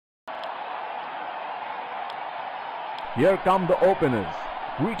Here come the openers,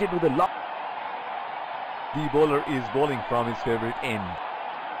 greeted with a lot. The bowler is bowling from his favorite end.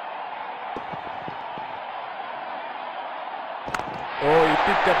 Oh, he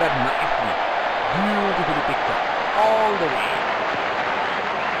picked up that nicely. Beautifully picked up. All the way.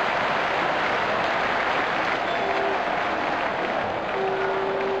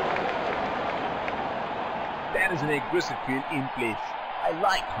 That is an aggressive field in place. I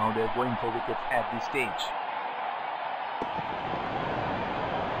like how they are going for wickets at this stage.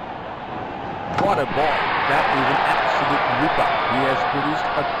 What a ball. That is an absolute ripper. He has produced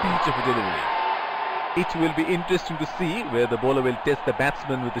a peach of a delivery. It will be interesting to see where the bowler will test the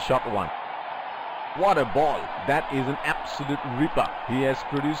batsman with the short one. What a ball. That is an absolute ripper. He has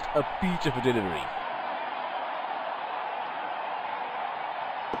produced a peach of a delivery.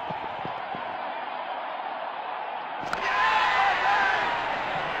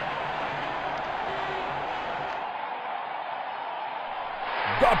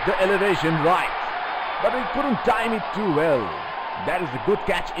 Got the elevation right, but he couldn't time it too well. That is a good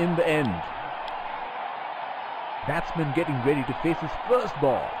catch in the end. Batsman getting ready to face his first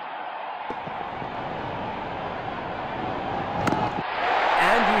ball.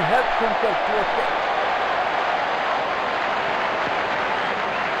 And he helps himself to a six.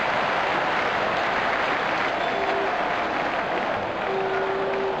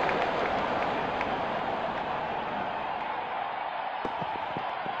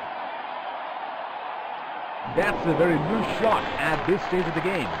 That's a very loose shot at this stage of the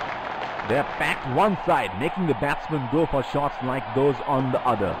game. They're packed one side, making the batsman go for shots like those on the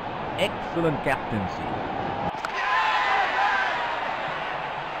other. Excellent captaincy.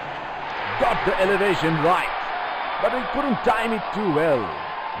 Got the elevation right, but he couldn't time it too well.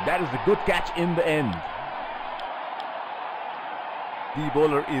 That is a good catch in the end. The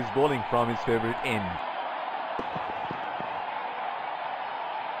bowler is bowling from his favorite end.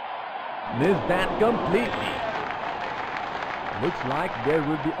 Missed that completely. Looks like there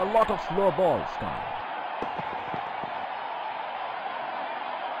will be a lot of slow balls coming.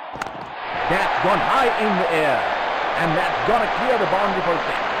 That's gone high in the air, and that's gonna clear the boundary for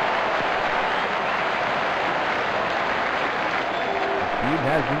six. The field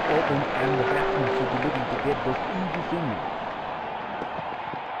has been opened, and the batsman should be looking to get those easy singles.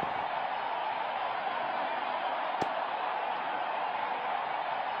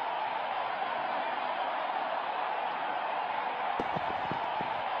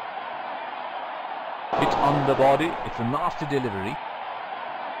 Hit on the body, it's a nasty delivery.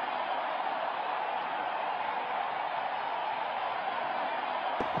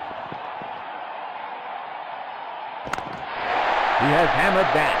 He has hammered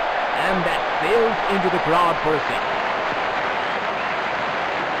that, and that sails into the crowd for a six.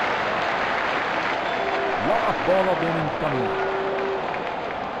 Last ball of the innings coming up.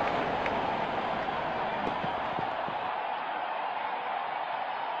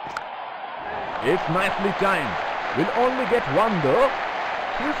 It's nicely timed. Will only get one though.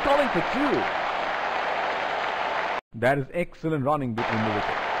 He's calling for two. That is excellent running between the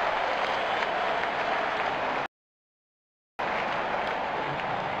wickets.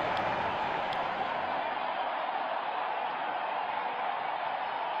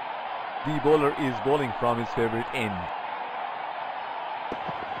 The bowler is bowling from his favorite end.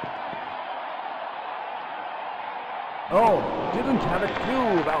 Oh, didn't have a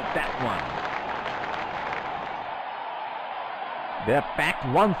clue about that one. They're packed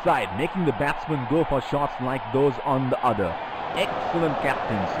one side, making the batsman go for shots like those on the other. Excellent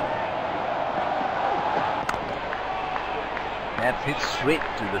captaincy. That's hit straight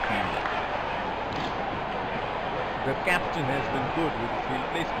to the fielder. The captain has been good with the field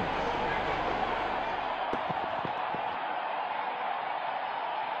placements.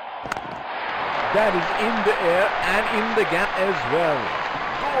 That is in the air and in the gap as well.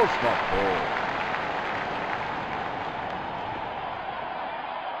 Goes for four.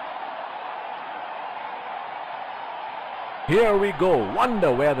 Here we go.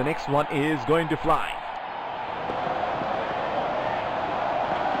 Wonder where the next one is going to fly.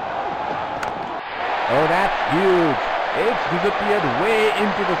 Oh, that's huge. It's disappeared way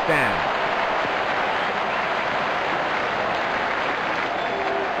into the stand.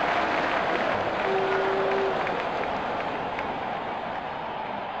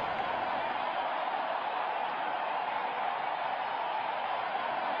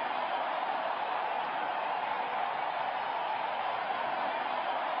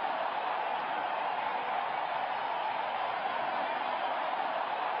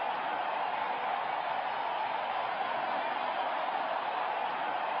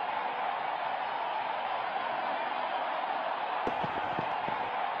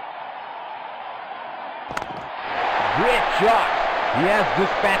 shot. He has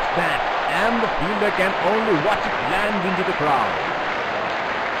dispatched that, and the fielder can only watch it land into the crowd.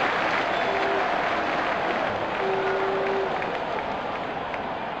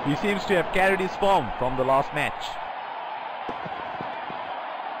 He seems to have carried his form from the last match.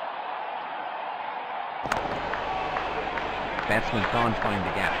 Batsman can't find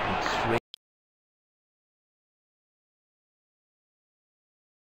the gap. It's straight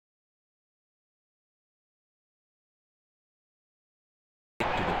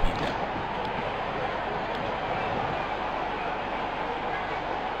to the fielder.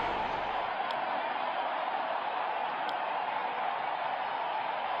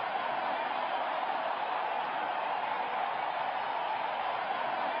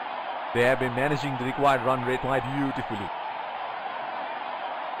 They have been managing the required run rate quite beautifully.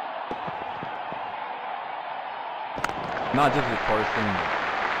 Not just for a single.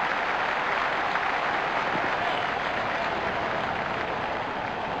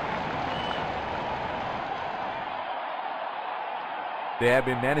 They have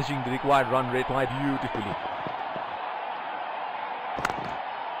been managing the required run rate quite beautifully.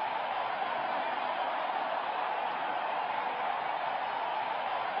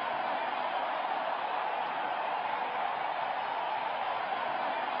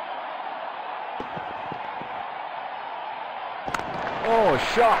 Oh,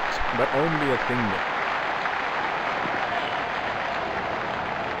 shot, but only a single.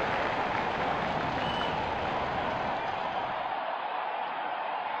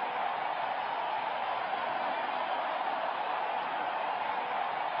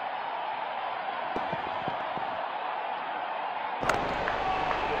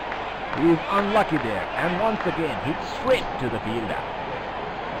 He is unlucky there, and once again hits straight to the fielder.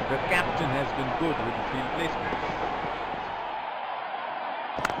 The captain has been good with the field placements.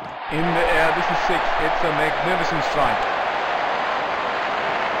 In the air, this is 6. It's a magnificent strike.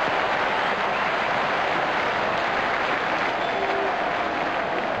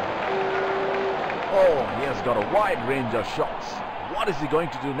 Oh, he has got a wide range of shots. What is he going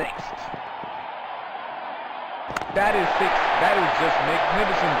to do next? That is 6. That is just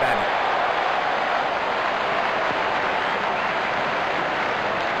magnificent batting.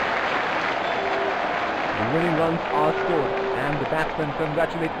 The winning runs are scored, and the batsmen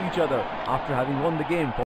congratulate each other after having won the game.